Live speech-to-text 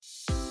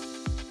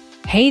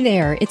Hey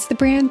there, it's the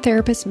brand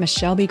therapist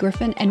Michelle B.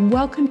 Griffin, and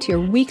welcome to your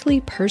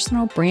weekly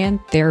personal brand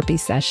therapy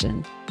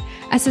session.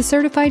 As a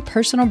certified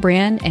personal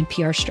brand and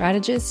PR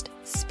strategist,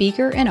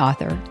 speaker, and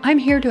author, I'm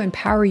here to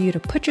empower you to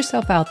put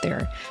yourself out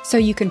there so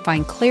you can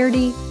find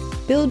clarity,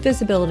 build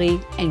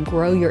visibility, and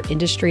grow your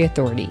industry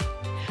authority.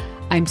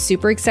 I'm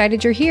super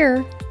excited you're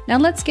here. Now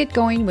let's get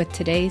going with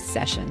today's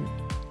session.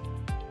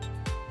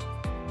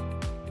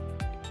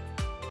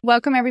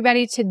 Welcome,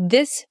 everybody, to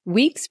this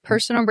week's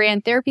personal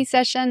brand therapy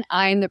session.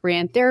 I'm the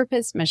brand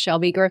therapist, Michelle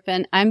B.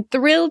 Griffin. I'm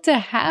thrilled to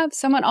have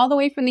someone all the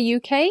way from the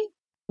UK.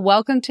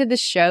 Welcome to the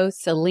show,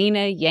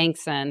 Selina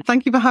Yankson.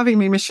 Thank you for having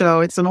me,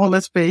 Michelle. It's an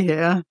honor to be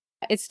here.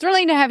 It's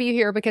thrilling to have you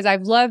here because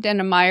I've loved and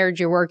admired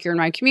your work. You're in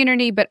my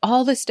community, but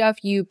all the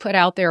stuff you put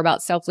out there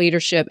about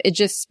self-leadership, it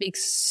just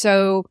speaks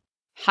so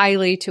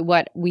highly to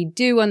what we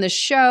do on the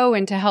show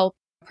and to help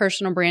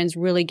personal brands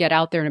really get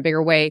out there in a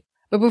bigger way.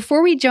 But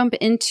before we jump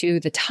into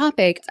the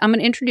topic, I'm going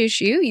to introduce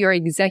you. You're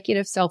an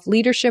executive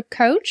self-leadership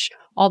coach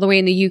all the way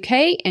in the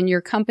UK, and your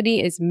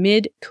company is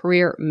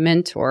Mid-Career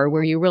Mentor,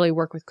 where you really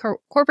work with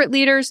corporate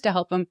leaders to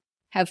help them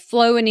have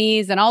flow and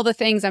ease and all the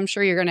things I'm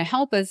sure you're going to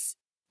help us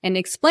and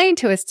explain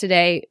to us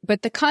today.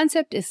 But the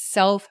concept is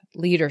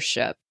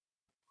self-leadership.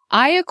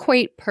 I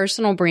equate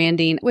personal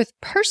branding with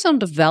personal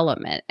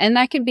development, and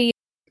that can be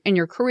in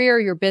your career,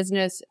 your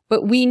business,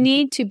 but we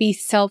need to be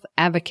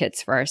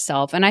self-advocates for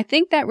ourselves. And I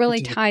think that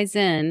really ties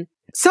in.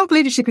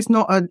 Self-leadership is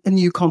not a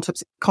new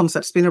concept.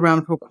 It's been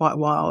around for quite a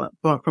while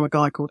from a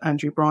guy called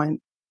Andrew Bryant.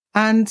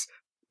 And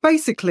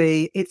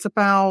basically, it's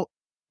about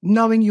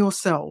knowing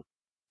yourself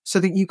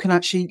so that you can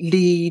actually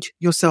lead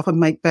yourself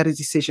and make better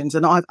decisions.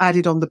 And I've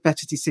added on the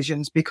better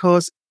decisions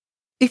because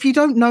if you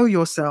don't know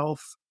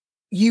yourself,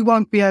 you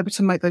won't be able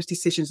to make those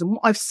decisions. And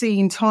what I've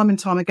seen time and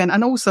time again,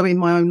 and also in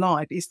my own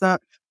life, is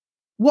that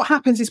what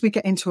happens is we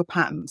get into a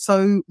pattern.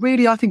 So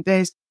really, I think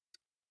there's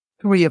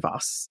three of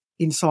us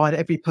inside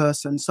every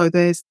person. So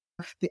there's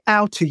the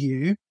outer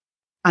you,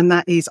 and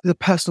that is the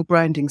personal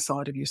branding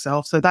side of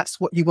yourself. So that's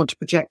what you want to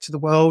project to the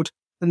world.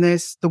 Then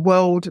there's the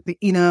world, the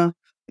inner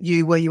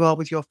you, where you are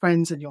with your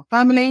friends and your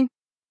family.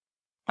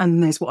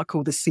 And there's what I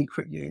call the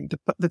secret you,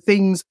 the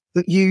things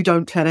that you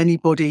don't tell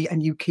anybody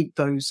and you keep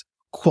those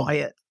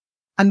quiet.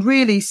 And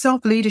really,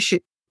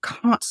 self-leadership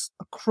cuts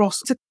across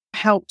to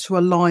help to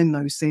align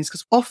those things,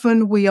 because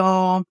often we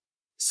are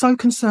so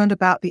concerned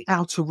about the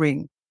outer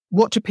ring.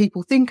 What do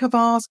people think of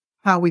us?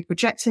 How are we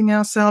projecting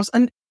ourselves?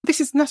 And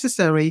this is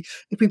necessary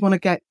if we want to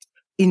get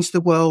into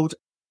the world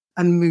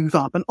and move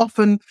up. And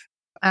often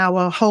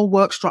our whole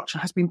work structure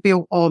has been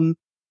built on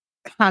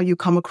how you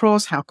come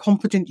across, how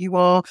confident you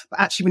are. But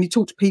actually, when you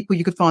talk to people,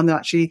 you could find that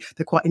actually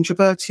they're quite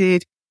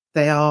introverted.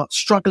 They are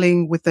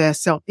struggling with their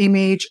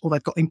self-image, or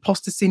they've got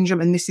imposter syndrome.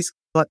 And this is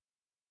like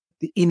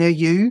the inner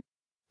you.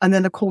 And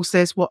then, of course,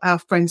 there's what our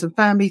friends and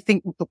family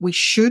think that we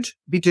should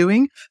be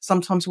doing.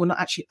 Sometimes we're not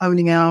actually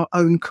owning our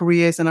own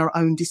careers and our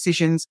own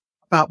decisions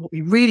about what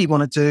we really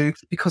want to do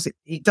because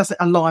it doesn't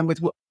align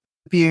with what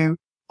view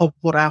of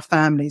what our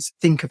families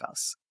think of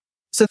us.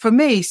 So for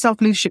me,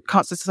 self-leadership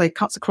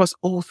cuts across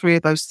all three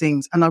of those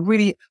things. And I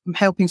really am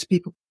helping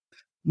people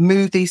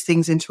move these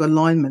things into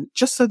alignment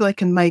just so they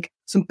can make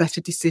some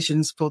better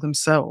decisions for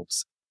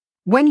themselves.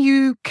 When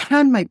you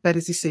can make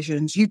better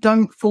decisions, you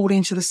don't fall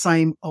into the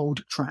same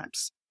old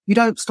traps. You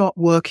don't start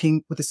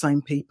working with the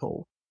same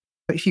people.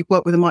 But if you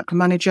work with a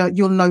micromanager,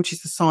 you'll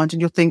notice the signs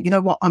and you'll think, you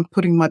know what, I'm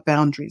putting my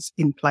boundaries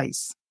in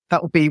place.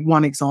 That would be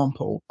one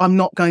example. I'm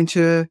not going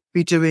to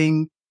be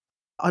doing,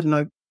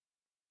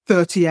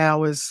 30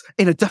 hours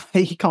in a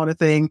day kind of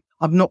thing.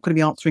 I'm not going to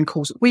be answering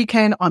calls at the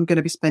weekend. I'm going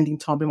to be spending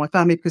time with my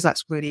family because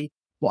that's really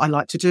what I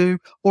like to do.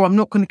 Or I'm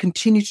not going to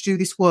continue to do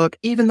this work,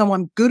 even though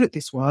I'm good at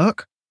this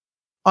work.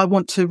 I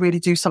want to really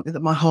do something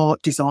that my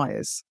heart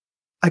desires.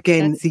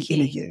 Again, that's the key.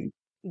 Inner you.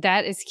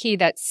 That is key.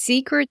 That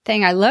secret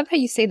thing. I love how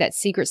you say that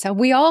secret self.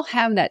 We all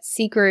have that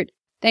secret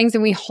things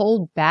and we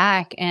hold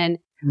back. And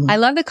I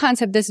love the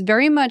concept. This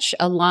very much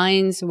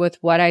aligns with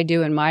what I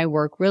do in my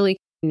work, really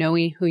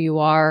knowing who you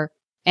are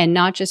and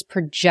not just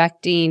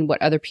projecting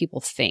what other people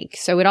think.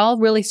 So it all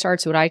really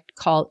starts with what I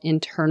call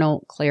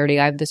internal clarity.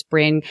 I have this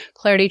brand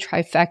clarity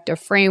trifecta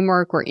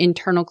framework where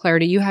internal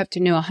clarity, you have to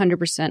know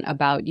 100%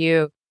 about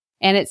you.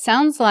 And it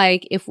sounds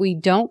like if we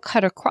don't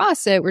cut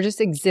across it, we're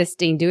just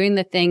existing, doing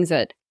the things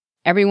that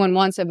everyone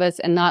wants of us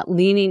and not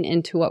leaning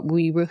into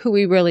who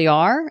we really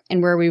are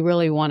and where we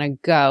really want to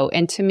go.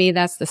 And to me,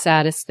 that's the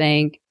saddest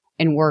thing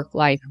in work,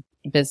 life,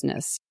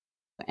 business.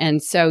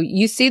 And so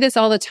you see this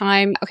all the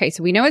time. Okay,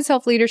 so we know what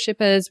self-leadership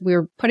is.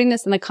 We're putting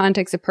this in the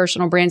context of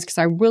personal brands because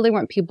I really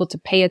want people to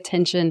pay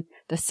attention.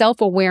 The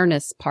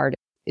self-awareness part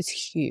is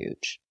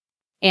huge.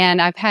 And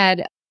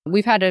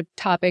we've had a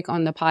topic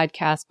on the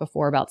podcast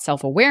before about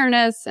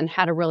self-awareness and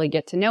how to really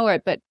get to know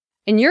it. But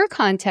in your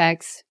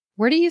context,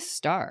 where do you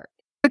start?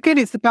 Again,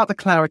 it's about the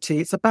clarity.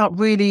 It's about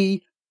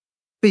really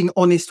being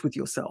honest with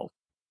yourself.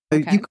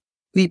 Okay. You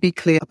can't be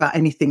clear about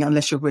anything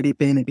unless you're really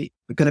going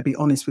to be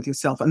honest with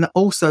yourself. And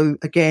also,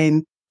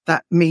 again,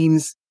 that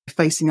means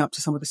facing up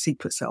to some of the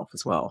secret self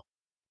as well.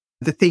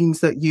 The things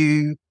that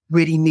you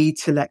really need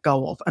to let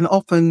go of. And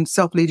often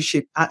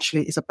self-leadership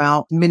actually is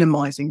about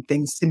minimizing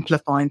things,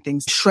 simplifying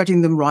things,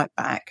 shredding them right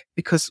back.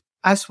 Because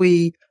as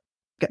we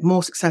get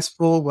more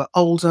successful, we're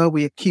older,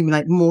 we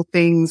accumulate more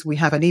things, we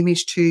have an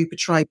image to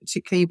portray,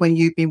 particularly when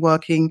you've been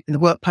working in the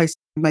workplace,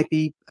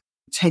 maybe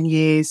 10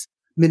 years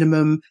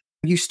minimum,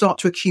 you start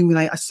to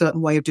accumulate a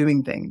certain way of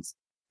doing things.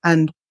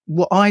 And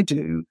what I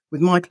do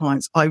with my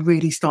clients, I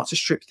really start to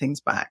strip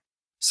things back.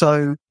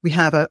 So we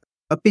have a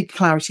big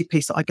clarity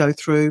piece that I go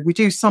through. We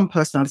do some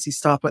personality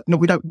stuff, but no,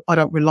 I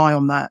don't rely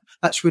on that.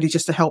 That's really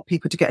just to help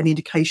people to get an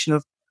indication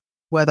of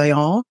where they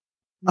are.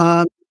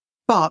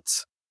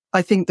 But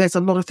I think there's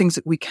a lot of things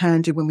that we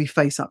can do when we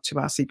face up to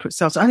our secret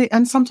selves.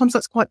 And sometimes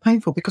that's quite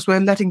painful because we're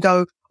letting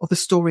go of the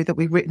story that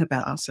we've written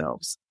about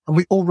ourselves. And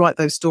we all write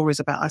those stories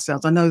about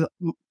ourselves. I know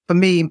that for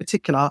me in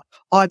particular,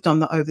 I've done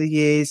that over the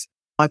years.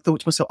 I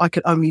thought to myself, I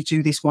could only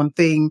do this one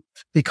thing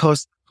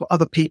because what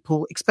other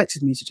people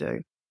expected me to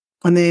do.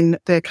 And then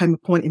there came a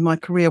point in my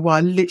career where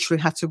I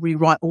literally had to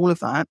rewrite all of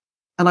that.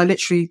 And I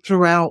literally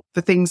threw out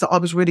the things that I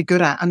was really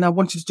good at. And I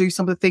wanted to do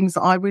some of the things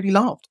that I really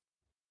loved.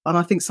 And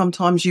I think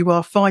sometimes you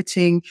are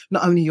fighting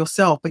not only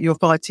yourself, but you're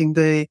fighting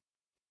the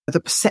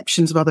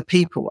perceptions of other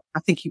people. I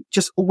think you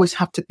just always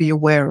have to be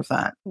aware of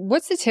that.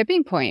 What's the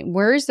tipping point?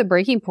 Where is the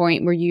breaking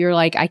point where you're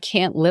like, I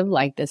can't live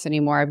like this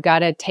anymore. I've got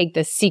to take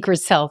the secret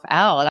self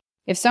out.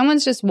 If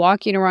someone's just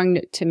walking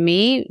around to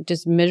me,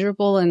 just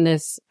miserable in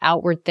this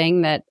outward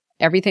thing that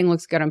everything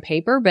looks good on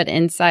paper, but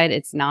inside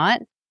it's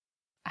not,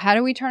 how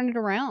do we turn it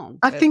around?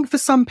 I think for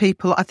some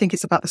people, I think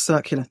it's about the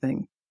circular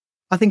thing.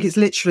 I think it's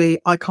literally,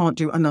 I can't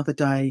do another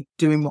day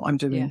doing what I'm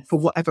doing for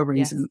whatever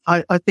reason.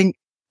 Yes. I think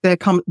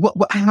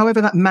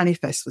however that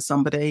manifests for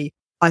somebody,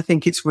 I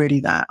think it's really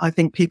that. I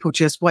think people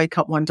just wake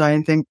up one day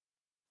and think,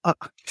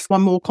 just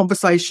one more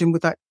conversation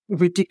with that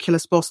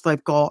ridiculous boss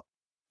they've got,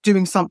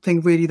 doing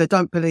something really they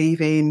don't believe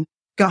in,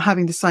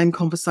 having the same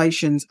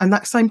conversations. And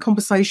that same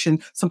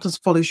conversation sometimes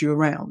follows you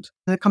around.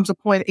 There comes a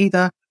point,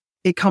 either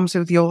it comes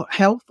with your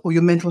health or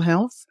your mental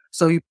health.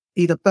 So you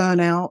either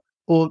burnout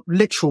or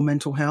literal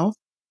mental health,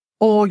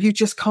 or you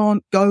just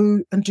can't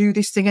go and do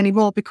this thing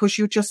anymore because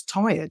you're just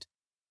tired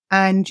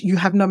and you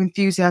have no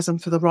enthusiasm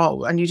for the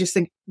role. And you just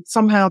think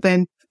somehow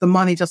then the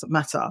money doesn't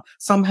matter.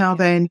 Somehow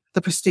then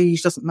the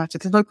prestige doesn't matter.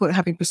 There's no point in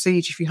having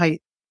prestige if you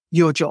hate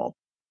your job,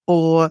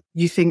 or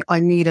you think I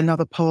need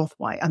another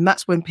pathway. And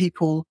that's when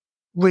people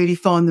really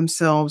find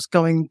themselves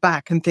going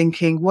back and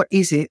thinking, what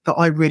is it that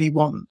I really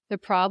want? The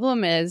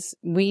problem is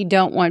we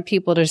don't want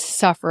people to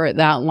suffer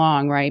that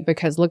long, right?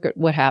 Because look at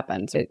what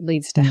happens. It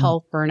leads to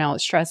health, burnout,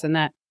 stress, and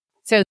that.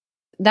 So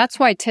that's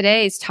why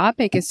today's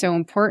topic is so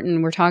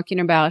important. We're talking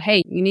about,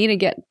 hey, you need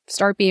to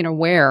start being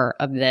aware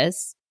of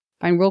this,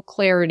 find real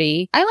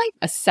clarity. I like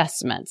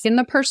assessments in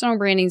the personal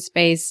branding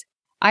space.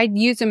 I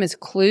use them as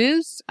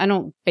clues. I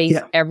don't base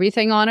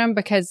everything on them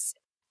because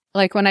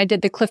like when I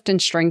did the Clifton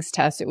Strengths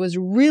test, it was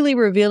really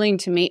revealing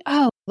to me,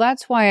 oh,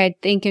 that's why I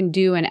think and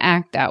do and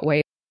act that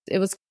way. It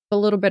was a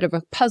little bit of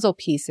a puzzle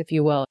piece, if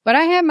you will. But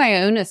I have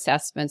my own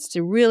assessments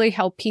to really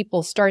help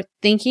people start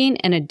thinking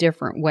in a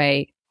different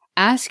way,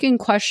 asking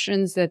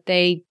questions that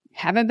they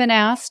haven't been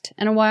asked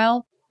in a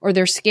while, or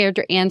they're scared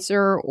to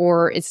answer,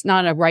 or it's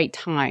not a right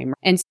time.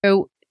 And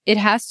so it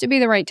has to be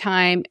the right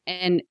time.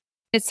 And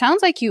it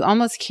sounds like you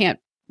almost can't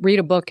read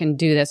a book and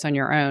do this on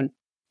your own.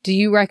 Do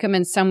you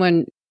recommend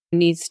someone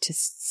needs to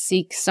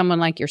seek someone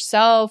like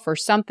yourself or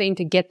something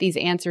to get these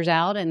answers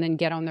out and then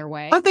get on their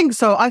way? I think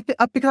so.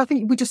 Because I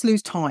think we just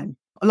lose time.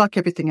 Like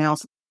everything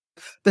else,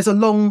 there's a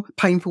long,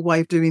 painful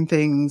way of doing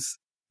things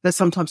that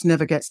sometimes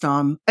never gets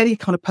done. Any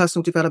kind of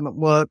personal development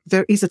work,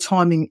 there is a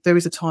timing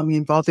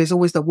involved. There's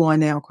always the why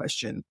now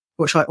question,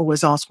 which I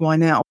always ask, why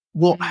now?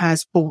 What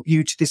has brought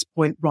you to this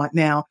point right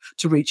now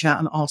to reach out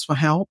and ask for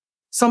help?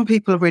 Some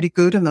people are really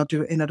good and they'll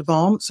do it in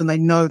advance and they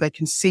know they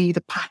can see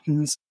the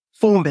patterns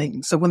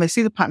forming. So when they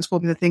see the patterns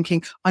forming, they're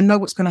thinking, I know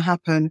what's going to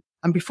happen.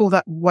 And before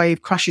that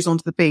wave crashes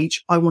onto the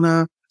beach, I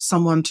want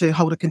someone to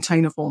hold a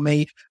container for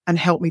me and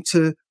help me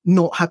to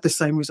not have the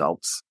same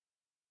results.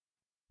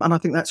 And I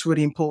think that's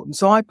really important.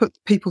 So I put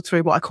people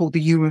through what I call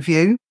the U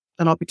review,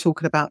 and I'll be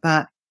talking about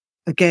that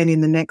again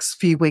in the next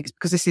few weeks,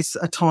 because this is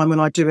a time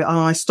when I do it. And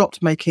I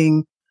stopped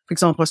making, for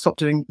example, I stopped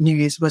doing New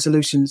Year's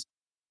resolutions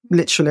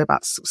literally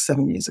about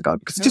 7 years ago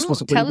because it just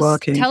wasn't really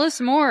working. Tell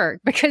us more,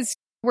 because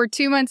we're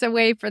 2 months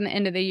away from the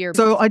end of the year.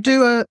 So I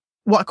do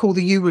what I call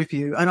the U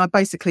review, and I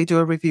basically do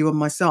a review on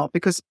myself,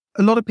 because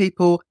a lot of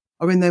people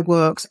are in their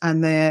works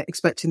and they're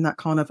expecting that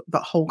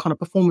whole kind of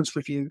performance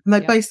review. And they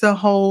base their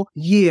whole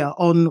year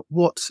on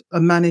what a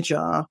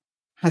manager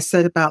has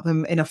said about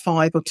them in a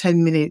 5 or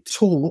 10 minute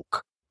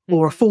talk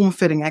or a form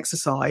filling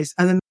exercise.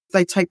 And then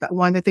they take that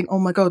away and they think, oh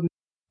my God,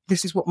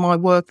 this is what my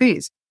worth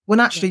is. When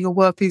actually your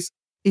worth is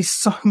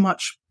so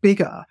much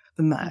bigger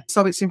than that.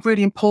 So it's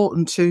really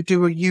important to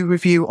do a U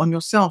review on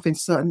yourself in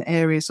certain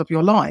areas of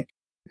your life,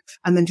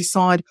 and then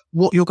decide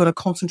what you're going to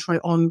concentrate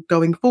on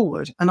going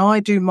forward. And I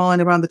do mine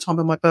around the time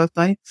of my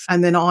birthday,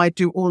 and then I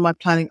do all my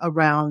planning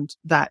around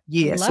that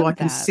year. So I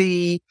can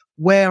see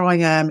where I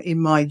am in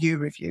my you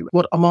review.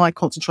 What am I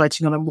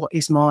concentrating on and what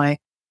is my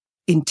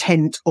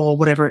intent or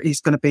whatever it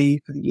is going to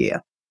be for the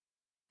year?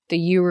 The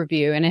you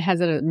review, and it has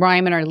a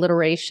rhyme and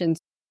alliteration.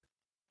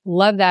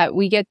 Love that.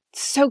 We get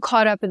so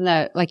caught up in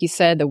the, like you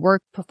said, the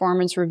work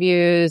performance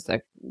reviews,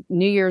 the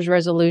New Year's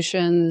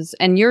resolutions,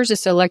 and yours is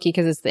so lucky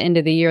because it's the end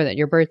of the year that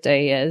your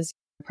birthday is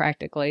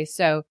practically.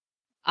 So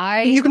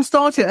you can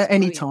start it at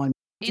any time.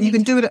 You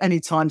can do it at any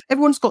time.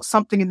 Everyone's got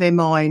something in their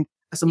mind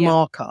as a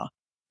marker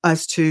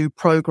as to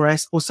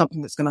progress or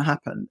something that's going to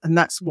happen. And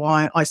that's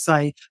why I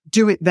say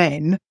do it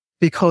then,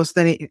 because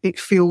then it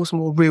feels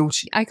more real to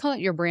you. I call it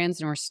your brand's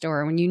North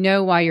Star. When you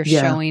know why you're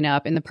showing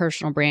up in the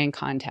personal brand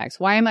context.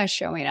 Why am I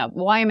showing up?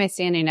 Why am I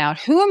standing out?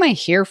 Who am I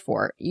here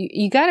for?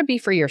 You got to be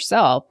for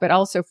yourself, but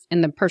also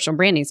in the personal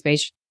branding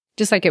space,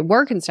 just like at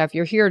work and stuff,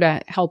 you're here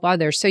to help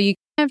others. So you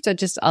have to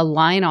just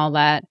align all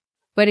that.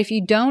 But if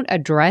you don't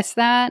address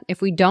that,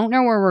 if we don't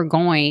know where we're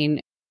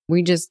going,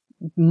 we just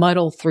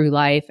muddle through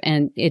life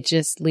and it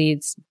just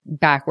leads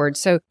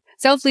backwards. So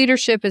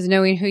self-leadership is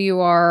knowing who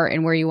you are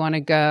and where you want to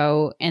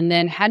go. And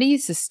then how do you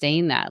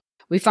sustain that?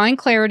 We find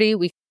clarity.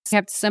 We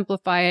have to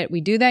simplify it.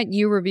 We do that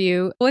you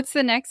review. What's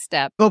the next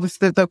step?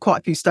 Obviously, there are quite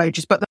a few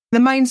stages, but the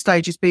main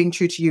stage is being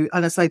true to you.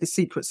 And I say the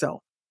secret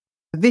self.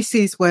 This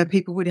is where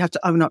people really have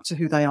to own up to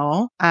who they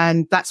are.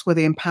 And that's where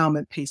the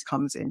empowerment piece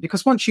comes in.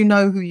 Because once you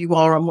know who you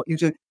are and what you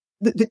do,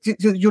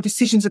 your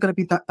decisions are going to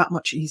be that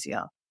much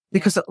easier.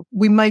 Because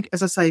we make,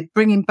 as I say,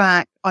 bringing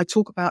back, I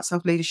talk about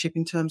self-leadership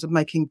in terms of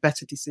making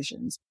better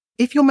decisions.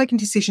 If you're making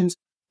decisions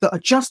that are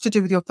just to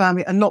do with your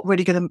family and not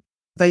really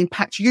they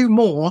impact you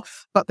more,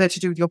 but they're to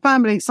do with your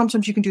family,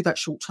 sometimes you can do that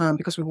short term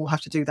because we all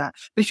have to do that.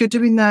 But if you're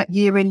doing that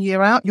year in,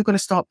 year out, you're going to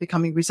start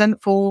becoming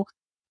resentful.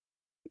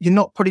 You're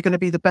not probably going to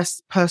be the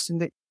best person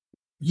that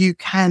you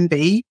can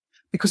be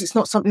because it's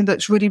not something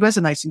that's really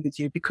resonating with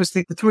you because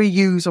the three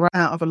U's are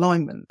out of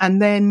alignment. And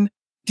then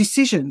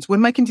decisions. We're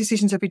making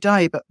decisions every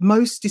day, but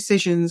most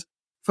decisions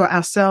for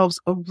ourselves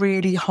are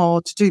really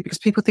hard to do because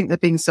people think they're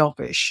being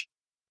selfish.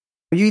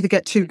 You either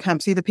get two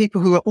camps, either people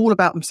who are all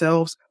about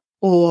themselves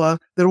or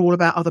they're all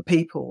about other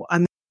people.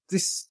 And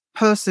this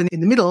person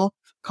in the middle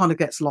kind of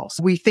gets lost.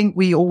 We think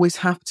we always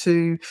have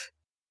to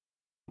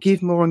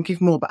give more and give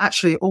more, but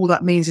actually all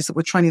that means is that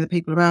we're training the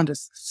people around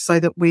us so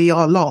that we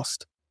are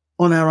last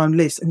on our own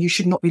list. And you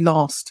should not be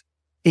last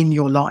in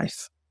your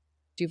life.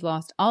 You've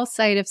lost all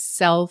sight of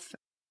self.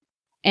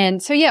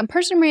 And so,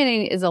 personal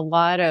branding is a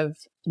lot of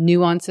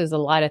nuances, a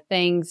lot of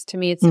things. To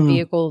me, it's a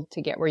vehicle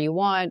to get where you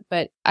want,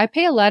 but I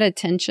pay a lot of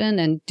attention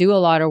and do a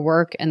lot of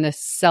work in the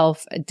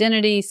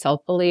self-identity,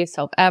 self-belief,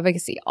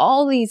 self-advocacy,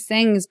 all these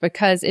things,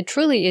 because it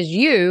truly is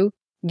you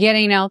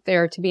getting out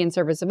there to be in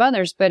service of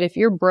others. But if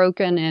you're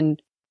broken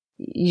and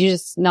you're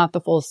just not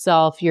the full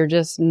self, you're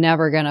just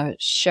never going to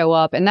show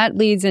up. And that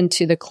leads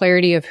into the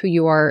clarity of who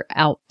you are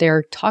out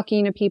there,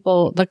 talking to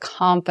people, the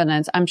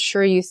confidence. I'm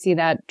sure you see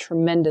that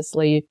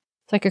tremendously.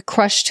 Like a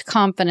crushed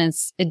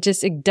confidence. It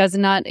does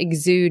not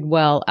exude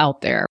well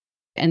out there.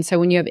 And so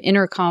when you have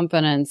inner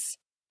confidence,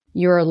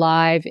 you're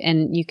alive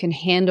and you can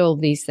handle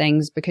these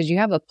things because you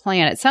have a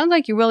plan. It sounds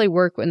like you really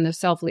work in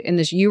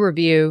this you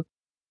review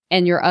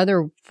and your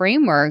other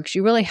frameworks.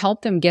 You really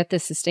help them get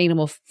this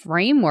sustainable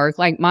framework,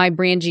 like my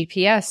brand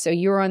GPS. So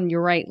you're on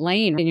your right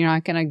lane and you're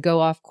not going to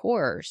go off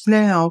course.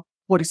 Now,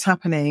 what is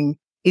happening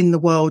in the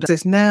world,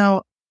 there's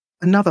now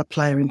another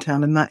player in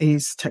town, and that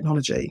is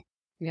technology.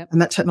 Yep.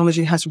 And that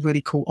technology has really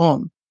caught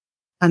on.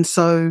 And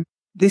so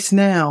this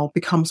now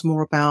becomes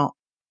more about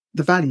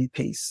the value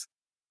piece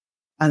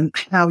and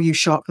how you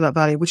show up for that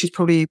value, which is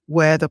probably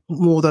where the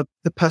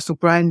personal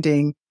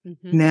branding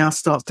now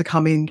starts to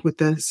come in with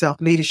the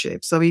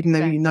self-leadership. So even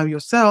though you know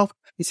yourself,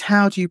 it's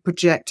how do you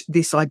project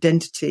this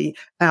identity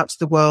out to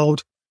the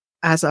world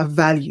as a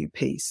value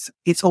piece?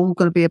 It's all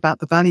going to be about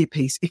the value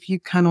piece. If you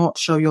cannot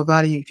show your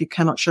value, if you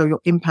cannot show your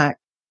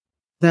impact,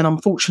 then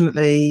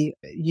unfortunately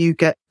you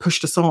get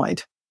pushed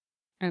aside.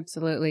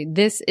 Absolutely.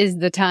 This is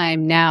the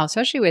time now,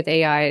 especially with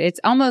AI. It's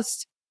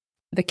almost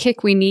the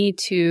kick we need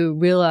to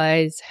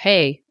realize,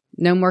 hey,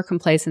 no more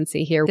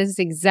complacency here. This is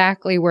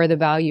exactly where the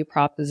value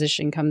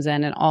proposition comes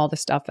in and all the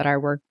stuff that I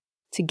work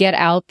to get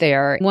out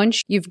there.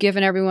 Once you've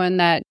given everyone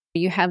that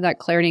you have that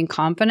clarity and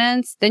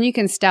confidence, then you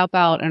can step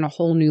out on a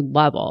whole new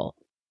level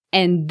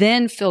and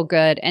then feel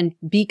good and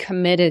be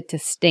committed to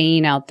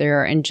staying out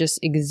there and just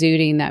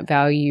exuding that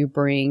value you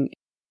bring.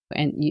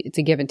 And it's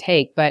a give and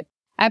take, but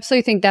I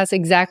absolutely think that's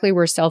exactly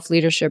where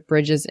self-leadership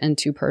bridges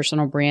into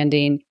personal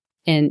branding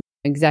in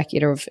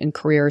executive and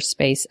career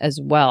space as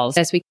well.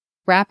 As we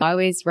wrap, I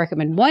always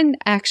recommend one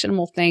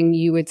actionable thing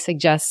you would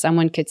suggest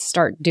someone could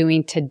start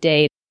doing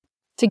today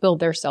to build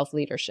their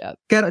self-leadership.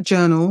 Get a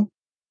journal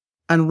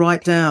and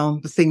write down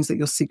the things that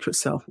your secret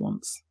self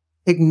wants.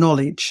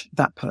 Acknowledge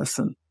that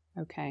person.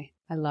 Okay.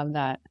 I love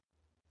that.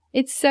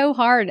 It's so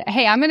hard.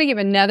 Hey, I'm going to give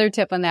another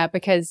tip on that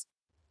because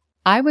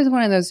I was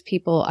one of those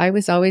people. I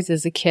was always,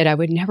 as a kid, I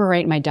would never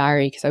write in my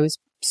diary because I was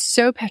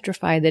so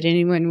petrified that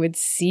anyone would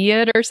see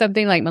it or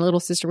something, like my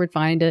little sister would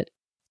find it.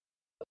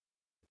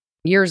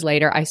 years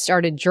later, I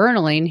started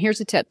journaling.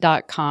 Here's a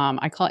tip.com.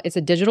 I call it, it's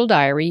a digital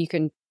diary. You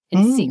can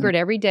in secret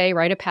every day,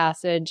 write a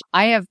passage.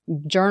 I have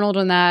journaled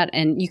on that,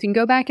 and you can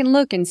go back and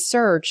look and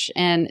search.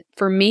 And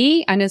for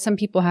me, I know some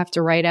people have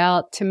to write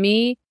out. To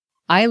me,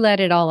 I let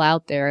it all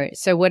out there.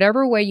 So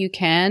whatever way you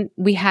can,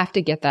 we have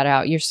to get that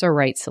out. You're so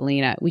right,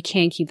 Selina. We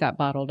can't keep that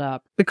bottled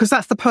up. Because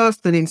that's the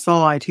person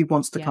inside who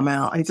wants to come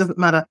out. And it doesn't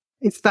matter.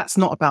 That's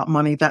not about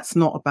money. That's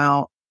not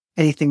about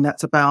anything.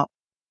 That's about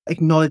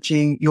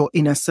acknowledging your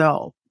inner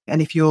self.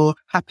 And if you're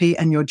happy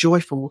and you're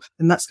joyful,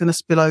 then that's going to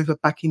spill over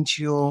back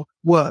into your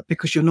work,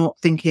 because you're not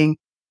thinking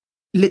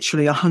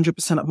literally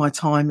 100% of my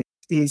time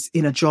is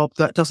in a job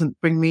that doesn't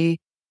bring me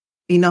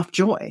enough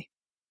joy.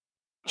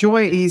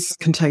 Joy is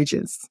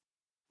contagious.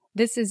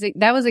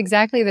 That was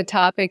exactly the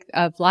topic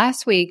of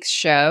last week's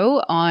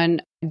show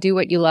on Do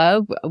What You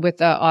Love with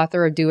the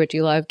author of Do What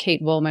You Love,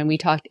 Kate Woolman. We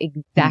talked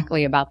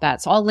exactly about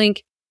that. So I'll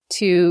link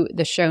to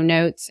the show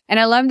notes. And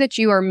I love that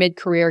you are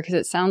mid-career, because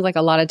it sounds like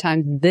a lot of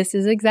times this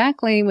is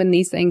exactly when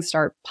these things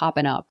start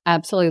popping up.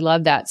 Absolutely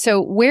love that.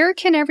 So where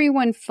can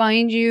everyone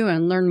find you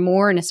and learn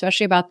more, and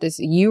especially about this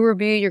You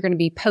review you're going to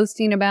be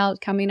posting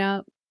about coming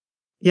up?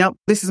 Yep.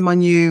 This is my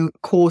new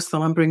course that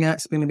I'm bringing out.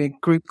 It's going to be a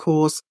group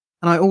course.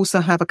 And I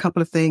also have a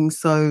couple of things.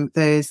 So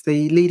there's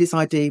the Leaders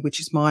ID, which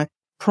is my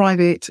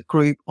private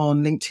group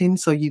on LinkedIn.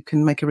 So you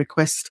can make a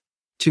request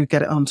to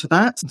get it onto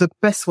that. The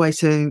best way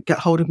to get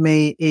hold of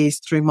me is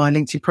through my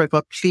LinkedIn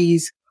profile.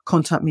 Please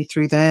contact me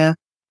through there.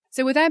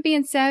 So with that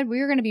being said,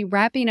 we're going to be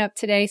wrapping up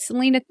today.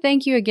 Selina,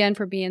 thank you again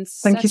for being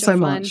such a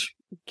fun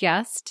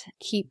guest.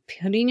 Keep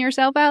putting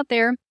yourself out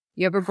there.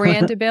 You have a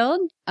brand to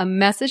build, a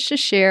message to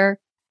share,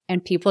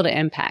 and people to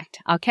impact.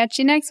 I'll catch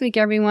you next week,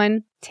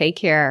 everyone. Take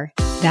care.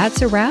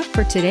 That's a wrap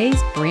for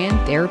today's brand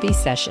therapy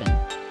session.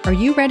 Are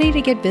you ready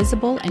to get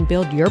visible and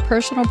build your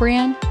personal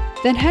brand?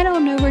 Then head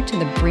on over to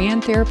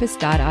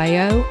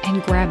thebrandtherapist.io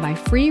and grab my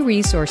free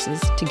resources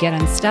to get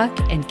unstuck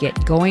and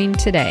get going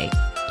today.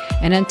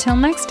 And until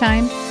next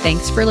time,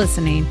 thanks for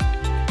listening.